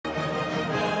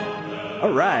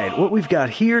Alright, what we've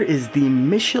got here is the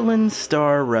Michelin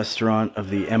star restaurant of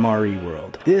the MRE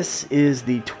world. This is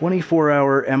the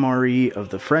 24-hour MRE of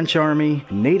the French Army,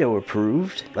 NATO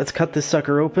approved. Let's cut this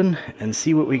sucker open and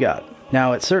see what we got.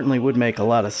 Now, it certainly would make a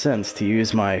lot of sense to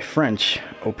use my French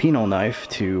opinel knife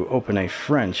to open a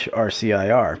French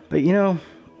RCIR. But you know,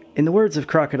 in the words of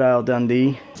Crocodile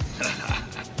Dundee...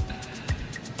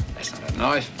 That's not a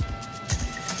knife.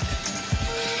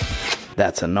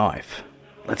 That's a knife.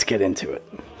 Let's get into it.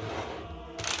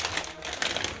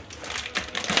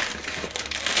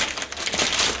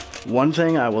 One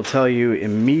thing I will tell you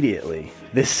immediately,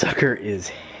 this sucker is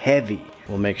heavy.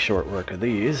 We'll make short work of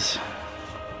these.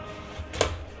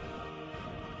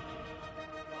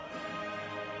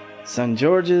 St.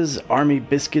 George's Army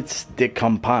Biscuits de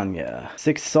Campagne.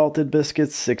 6 salted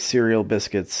biscuits, 6 cereal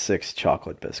biscuits, 6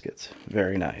 chocolate biscuits.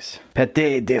 Very nice.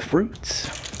 Pâté de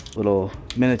fruits. Little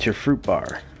miniature fruit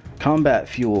bar. Combat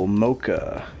Fuel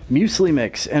Mocha. Muesli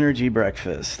Mix Energy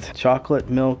Breakfast. Chocolate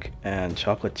milk and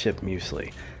chocolate chip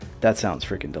muesli. That sounds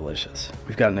freaking delicious.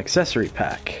 We've got an accessory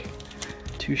pack.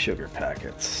 2 sugar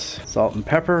packets. Salt and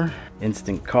pepper.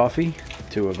 Instant coffee.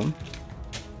 2 of them.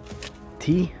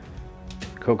 Tea.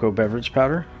 Cocoa beverage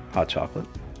powder, hot chocolate,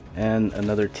 and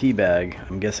another tea bag.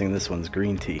 I'm guessing this one's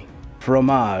green tea.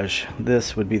 Fromage,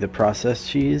 this would be the processed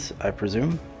cheese, I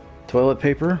presume. Toilet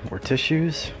paper or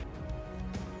tissues.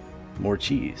 More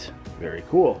cheese. Very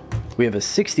cool. We have a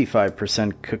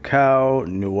 65% cacao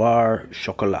noir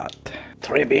chocolat.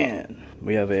 Très bien.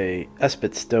 We have a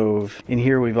Esprit stove. In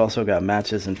here we've also got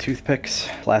matches and toothpicks,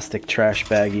 plastic trash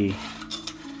baggie,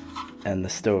 and the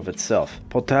stove itself.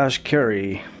 Potage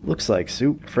curry, looks like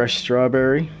soup. Fresh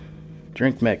strawberry,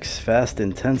 drink mix, fast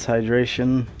intense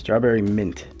hydration, strawberry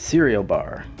mint, cereal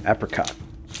bar, apricot,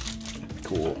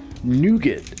 cool.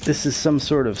 Nougat, this is some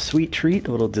sort of sweet treat,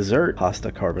 a little dessert.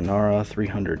 Pasta carbonara,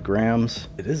 300 grams.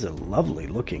 It is a lovely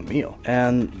looking meal.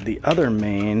 And the other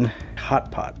main,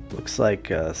 hot pot, looks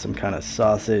like some kind of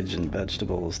sausage and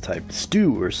vegetables type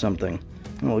stew or something.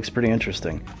 It looks pretty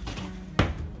interesting.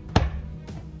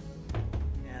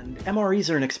 MREs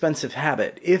are an expensive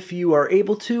habit. If you are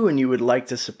able to and you would like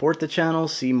to support the channel,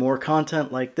 see more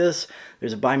content like this,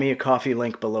 there's a Buy Me a Coffee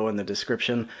link below in the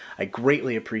description. I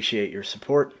greatly appreciate your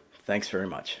support. Thanks very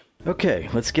much. Okay,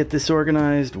 let's get this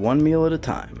organized one meal at a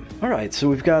time. Alright, so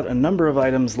we've got a number of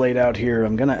items laid out here.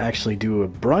 I'm gonna actually do a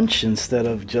brunch instead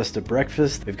of just a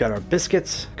breakfast. We've got our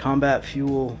biscuits, Combat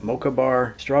Fuel, Mocha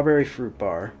Bar, Strawberry Fruit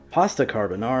Bar, Pasta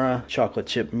Carbonara, Chocolate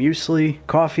Chip Muesli,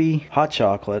 Coffee, Hot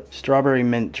Chocolate, Strawberry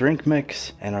Mint Drink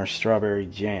Mix, and our Strawberry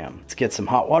Jam. Let's get some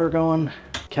hot water going,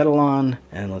 kettle on,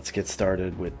 and let's get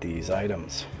started with these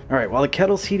items. Alright, while the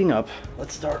kettle's heating up,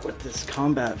 let's start with this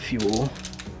Combat Fuel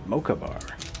Mocha Bar.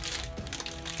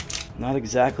 Not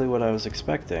exactly what I was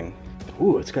expecting.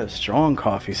 Ooh, it's got a strong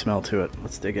coffee smell to it.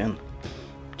 Let's dig in.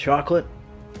 Chocolate.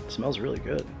 Smells really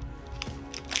good.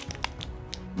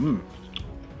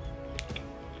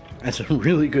 That's a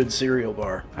really good cereal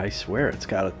bar. I swear it's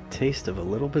got a taste of a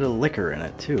little bit of liquor in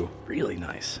it too. Really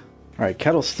nice. Alright,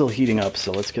 kettle's still heating up,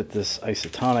 so let's get this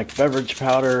isotonic beverage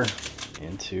powder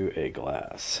into a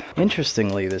glass.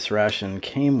 Interestingly, this ration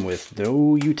came with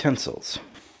no utensils.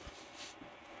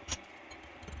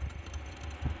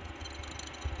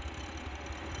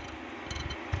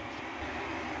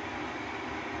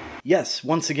 Yes,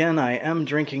 once again, I am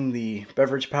drinking the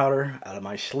beverage powder out of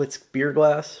my Schlitz beer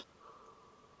glass.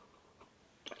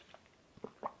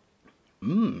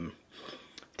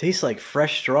 Tastes like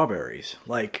fresh strawberries.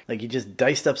 Like you just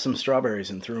diced up some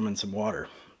strawberries and threw them in some water.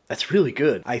 That's really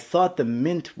good. I thought the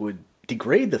mint would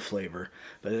degrade the flavor,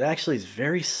 but it actually is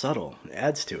very subtle. It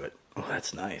adds to it. Oh,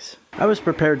 that's nice. I was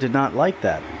prepared to not like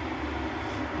that.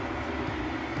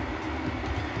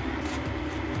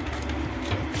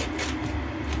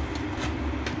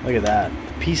 Look at that.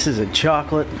 Pieces of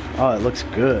chocolate. Oh, it looks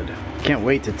good. Can't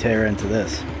wait to tear into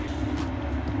this.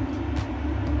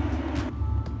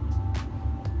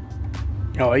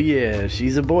 Oh yeah,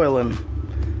 she's a boiling.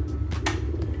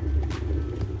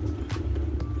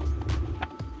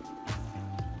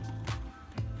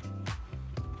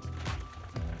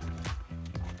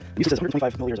 Use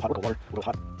 125 milliliters of hot cocoa water. A little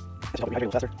hot. This will help me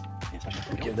hydrate a little faster.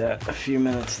 Yeah, give that a few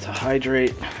minutes to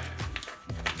hydrate.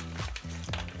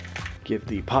 Give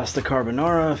the pasta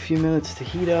carbonara a few minutes to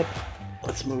heat up.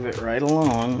 Let's move it right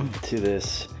along to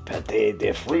this pâté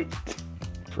de fruits.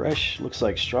 Fresh, looks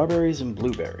like strawberries and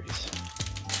blueberries.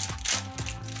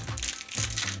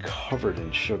 Covered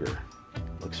in sugar.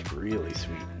 Looks really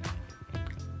sweet.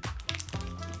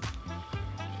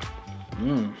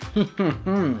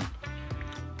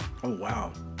 Oh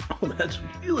wow. Oh, that's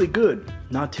really good.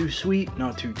 Not too sweet,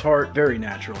 not too tart, very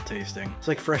natural tasting. It's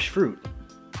like fresh fruit,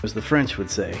 as the French would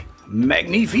say.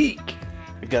 Magnifique!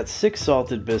 We've got 6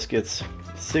 salted biscuits,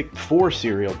 4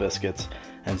 cereal biscuits,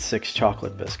 and 6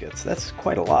 chocolate biscuits. That's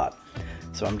quite a lot.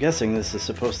 So I'm guessing this is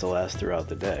supposed to last throughout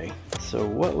the day. So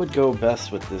what would go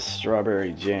best with this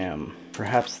strawberry jam?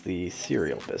 Perhaps the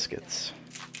cereal biscuits.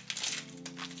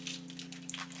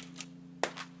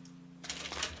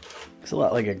 Looks a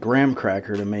lot like a graham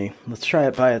cracker to me. Let's try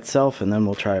it by itself and then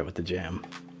we'll try it with the jam.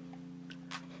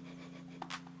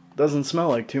 Doesn't smell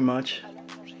like too much.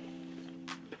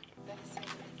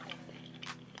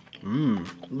 A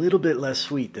little bit less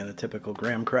sweet than a typical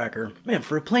graham cracker. Man,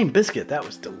 for a plain biscuit, that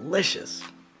was delicious.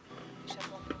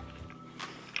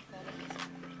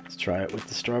 Let's try it with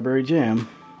the strawberry jam.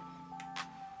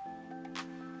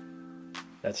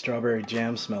 That strawberry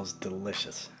jam smells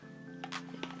delicious.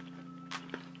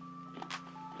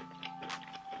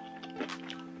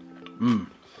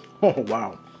 Oh,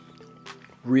 wow.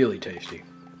 Really tasty.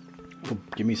 Oh,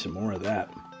 give me some more of that.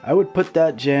 I would put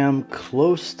that jam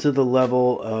close to the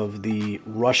level of the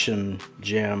Russian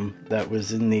jam that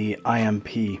was in the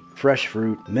IMP. Fresh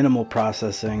fruit, minimal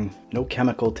processing, no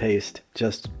chemical taste,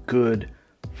 just good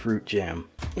fruit jam.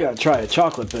 You gotta try a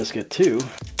chocolate biscuit too.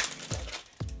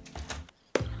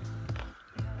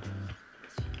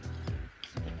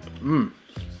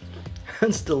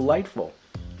 That's delightful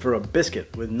for a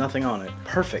biscuit with nothing on it.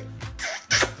 Perfect.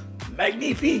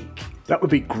 Magnifique! That would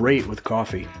be great with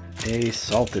coffee. A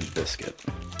salted biscuit.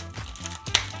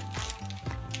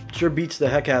 Sure beats the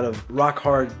heck out of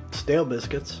rock-hard stale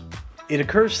biscuits. It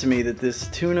occurs to me that this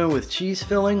tuna with cheese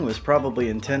filling was probably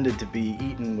intended to be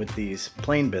eaten with these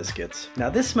plain biscuits.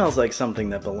 Now this smells like something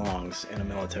that belongs in a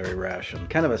military ration.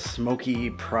 Kind of a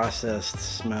smoky, processed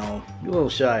smell. I'm a little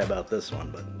shy about this one,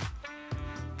 but...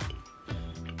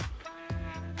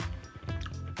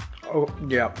 Oh,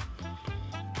 yeah.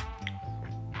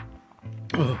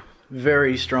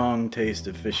 Very strong taste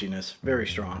of fishiness. Very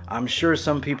strong. I'm sure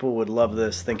some people would love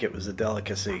this, think it was a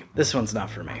delicacy. This one's not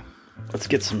for me. Let's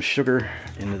get some sugar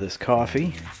into this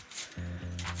coffee.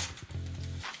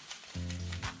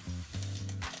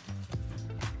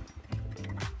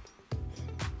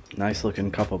 Nice looking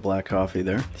cup of black coffee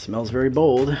there. Smells very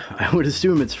bold. I would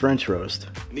assume it's French roast.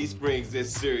 And he springs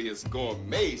this serious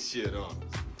gourmet shit on us.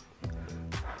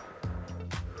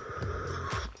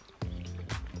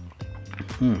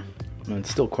 It's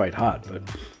still quite hot, but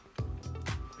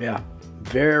yeah,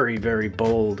 very, very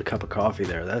bold cup of coffee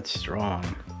there. That's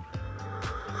strong.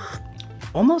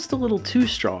 Almost a little too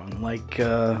strong, like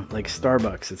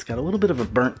Starbucks. It's got a little bit of a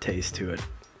burnt taste to it.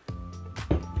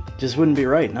 Just wouldn't be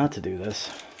right not to do this.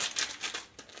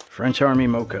 French Army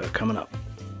Mocha coming up.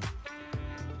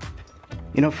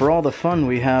 You know, for all the fun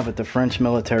we have at the French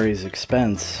military's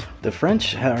expense, the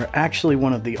French are actually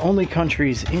one of the only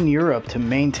countries in Europe to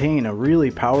maintain a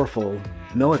really powerful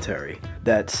military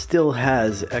that still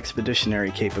has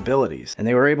expeditionary capabilities. And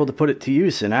they were able to put it to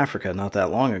use in Africa not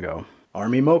that long ago.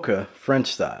 Army Mocha,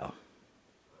 French style.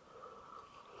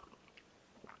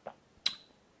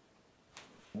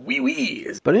 Oui, oui.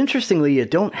 But interestingly, you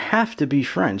don't have to be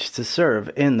French to serve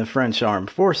in the French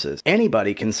Armed Forces.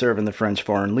 Anybody can serve in the French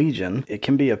Foreign Legion. It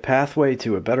can be a pathway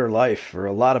to a better life for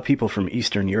a lot of people from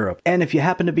Eastern Europe. And if you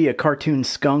happen to be a cartoon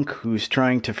skunk who's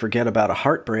trying to forget about a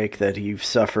heartbreak that you've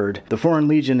suffered, the Foreign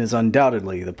Legion is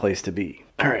undoubtedly the place to be.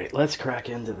 Alright, let's crack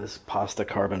into this pasta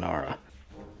carbonara.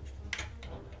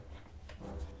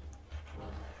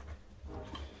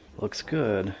 Looks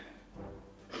good.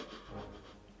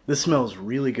 This smells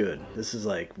really good. This is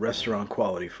like restaurant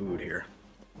quality food here.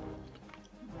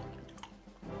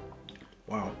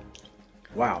 Wow.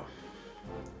 Wow.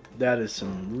 That is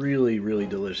some really, really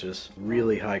delicious,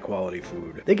 really high quality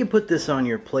food. They could put this on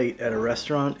your plate at a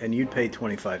restaurant and you'd pay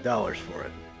 $25 for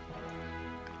it.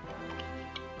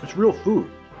 It's real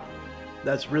food.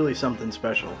 That's really something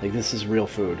special. Like, this is real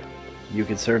food. You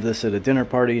could serve this at a dinner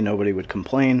party, nobody would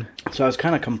complain. So I was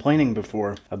kind of complaining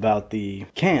before about the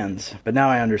cans, but now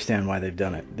I understand why they've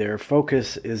done it. Their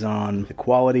focus is on the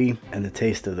quality and the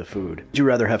taste of the food. Would you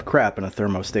rather have crap in a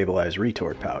thermostabilized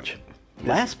retort pouch?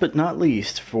 Last but not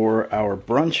least, for our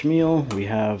brunch meal, we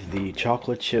have the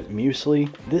chocolate chip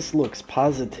muesli. This looks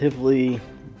positively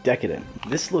decadent.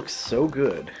 This looks so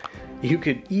good. You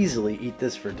could easily eat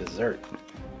this for dessert.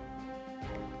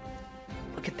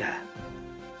 Look at that.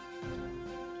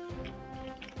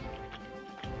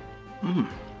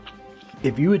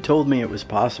 If you had told me it was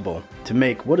possible to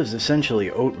make what is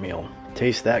essentially oatmeal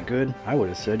taste that good, I would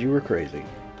have said you were crazy.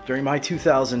 During my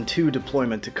 2002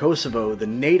 deployment to Kosovo, the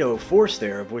NATO force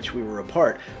there, of which we were a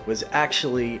part, was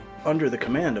actually under the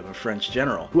command of a French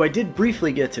general, who I did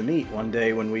briefly get to meet one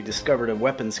day when we discovered a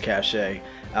weapons cache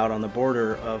out on the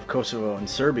border of Kosovo and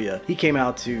Serbia. He came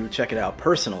out to check it out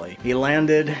personally. He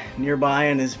landed nearby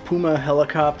in his Puma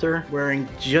helicopter, wearing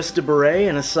just a beret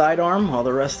and a sidearm, while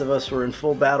the rest of us were in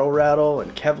full battle rattle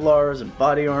and Kevlars and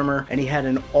body armor, and he had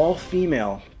an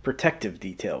all-female protective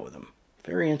detail with him.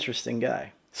 Very interesting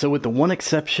guy. So with the one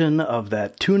exception of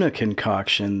that tuna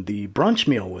concoction, the brunch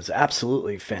meal was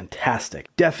absolutely fantastic.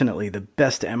 Definitely the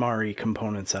best MRE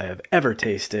components I have ever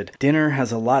tasted. Dinner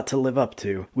has a lot to live up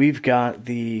to. We've got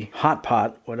the hot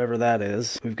pot, whatever that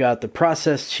is. We've got the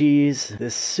processed cheese,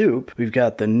 this soup. We've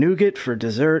got the nougat for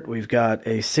dessert. We've got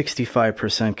a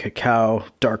 65% cacao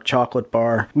dark chocolate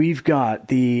bar. We've got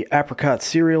the apricot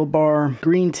cereal bar,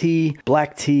 green tea,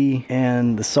 black tea,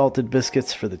 and the salted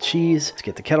biscuits for the cheese. Let's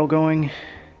get the kettle going.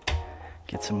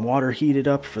 Get some water heated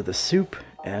up for the soup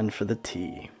and for the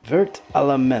tea. Vert à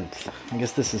la menthe. I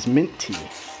guess this is mint tea.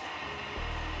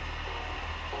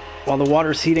 While the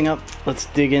water's heating up, let's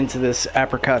dig into this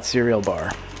apricot cereal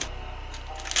bar.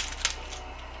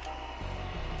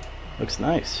 Looks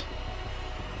nice.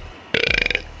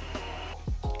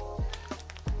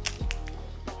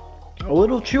 A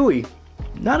little chewy.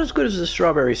 Not as good as the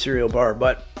strawberry cereal bar,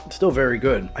 but still very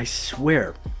good. I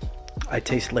swear, I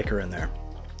taste liquor in there.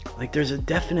 Like there's a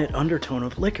definite undertone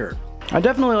of liquor. I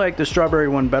definitely like the strawberry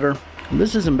one better.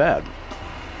 This isn't bad.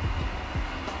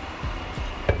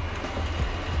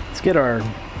 Let's get our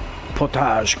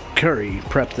potage curry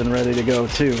prepped and ready to go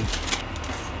too.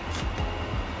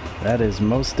 That is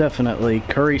most definitely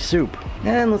curry soup.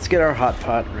 And let's get our hot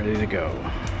pot ready to go.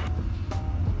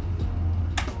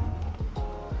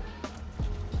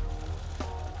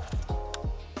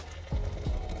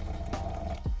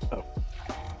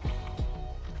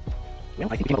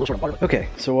 Okay,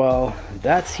 so while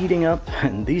that's heating up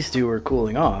and these two are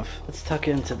cooling off, let's tuck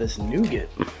into this nougat.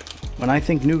 When I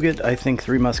think nougat, I think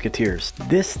Three Musketeers.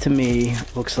 This to me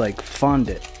looks like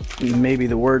fondant. Maybe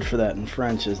the word for that in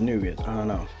French is nougat. I don't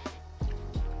know.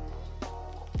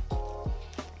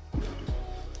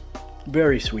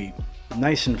 Very sweet,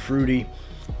 nice and fruity.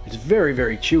 It's very,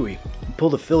 very chewy. You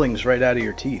pull the fillings right out of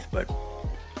your teeth, but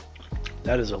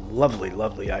that is a lovely,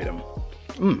 lovely item.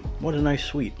 What a nice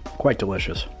sweet. Quite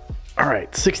delicious. All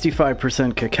right,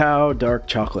 65% cacao dark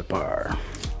chocolate bar.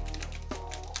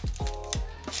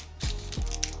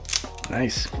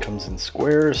 Nice, comes in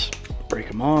squares. Break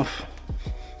them off.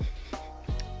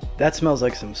 That smells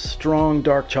like some strong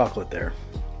dark chocolate there.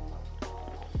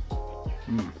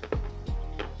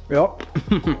 Yep,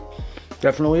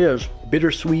 definitely is.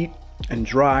 Bittersweet and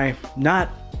dry, not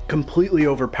completely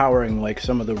overpowering like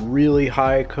some of the really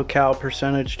high cacao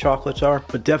percentage chocolates are,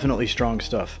 but definitely strong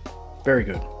stuff. Very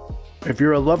good. If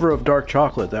you're a lover of dark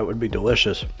chocolate, that would be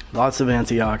delicious. Lots of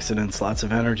antioxidants, lots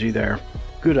of energy there.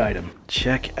 Good item.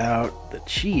 Check out the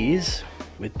cheese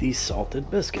with these salted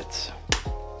biscuits.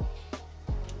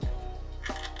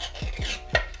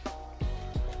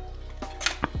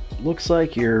 Looks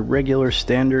like your regular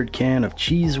standard can of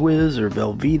Cheese Whiz or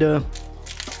Velveeta.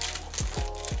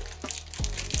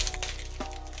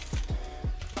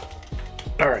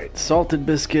 Alright, salted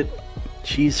biscuit,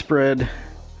 cheese spread,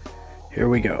 here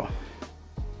we go.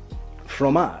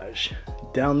 Fromage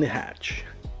down the hatch.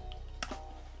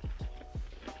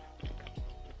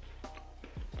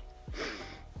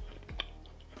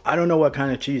 I don't know what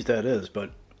kind of cheese that is,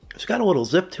 but it's got a little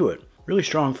zip to it. Really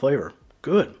strong flavor.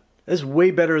 Good. It's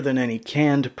way better than any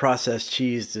canned processed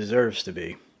cheese deserves to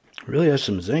be. Really has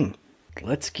some zing.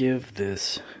 Let's give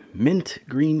this mint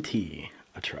green tea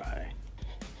a try.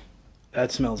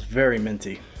 That smells very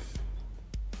minty.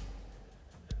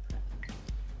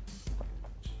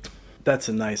 That's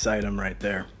a nice item right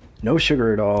there. No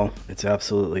sugar at all. It's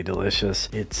absolutely delicious.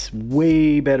 It's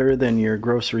way better than your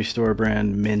grocery store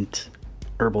brand mint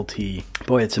herbal tea.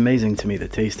 Boy, it's amazing to me the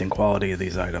taste and quality of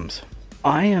these items.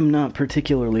 I am not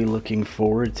particularly looking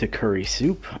forward to curry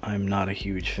soup. I'm not a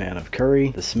huge fan of curry.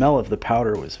 The smell of the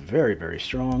powder was very, very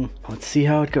strong. Let's see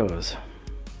how it goes.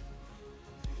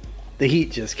 The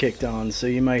heat just kicked on, so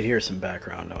you might hear some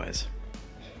background noise.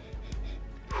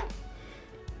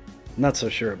 Not so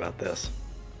sure about this.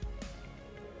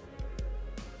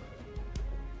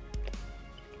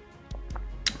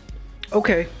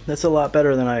 Okay, that's a lot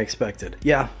better than I expected.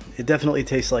 Yeah, it definitely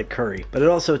tastes like curry, but it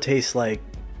also tastes like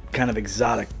kind of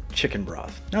exotic chicken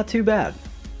broth. Not too bad.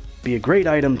 Be a great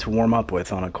item to warm up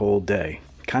with on a cold day.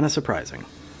 Kind of surprising.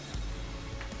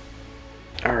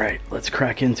 All right, let's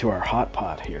crack into our hot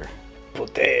pot here.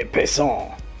 Poté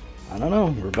Pesson. I don't know,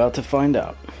 we're about to find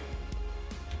out.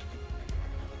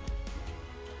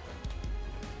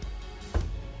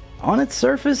 On its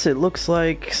surface, it looks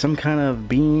like some kind of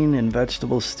bean and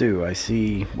vegetable stew. I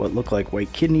see what look like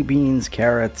white kidney beans,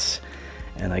 carrots,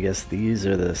 and I guess these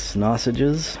are the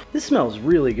sausages. This smells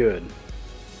really good.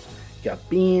 You got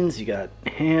beans, you got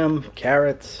ham,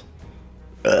 carrots.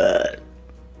 Oh,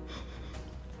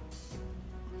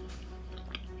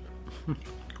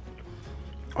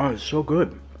 it's so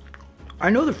good.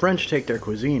 I know the French take their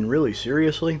cuisine really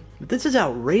seriously, but this is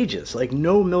outrageous. Like,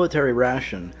 no military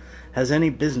ration has any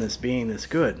business being this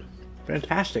good.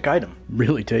 Fantastic item.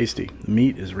 Really tasty. The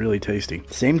meat is really tasty.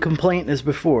 Same complaint as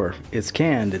before. It's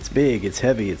canned, it's big, it's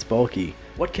heavy, it's bulky.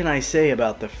 What can I say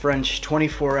about the French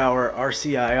 24-hour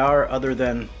RCIR other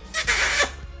than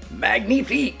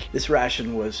magnifique? This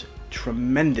ration was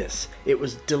tremendous. It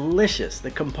was delicious.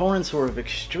 The components were of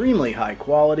extremely high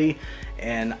quality,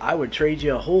 and I would trade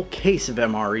you a whole case of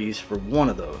MREs for one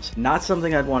of those. Not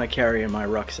something I'd want to carry in my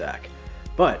rucksack.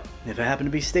 But if I happen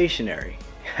to be stationary,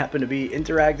 happen to be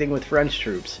interacting with French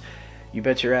troops, you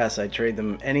bet your ass I'd trade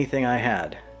them anything I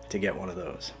had to get one of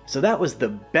those. So that was the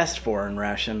best foreign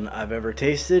ration I've ever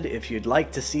tasted. If you'd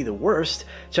like to see the worst,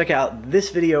 check out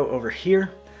this video over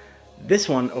here. This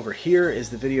one over here is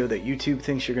the video that YouTube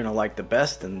thinks you're gonna like the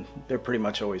best, and they're pretty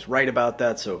much always right about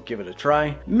that, so give it a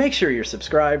try. Make sure you're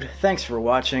subscribed. Thanks for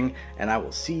watching, and I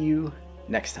will see you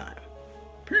next time.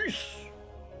 Peace!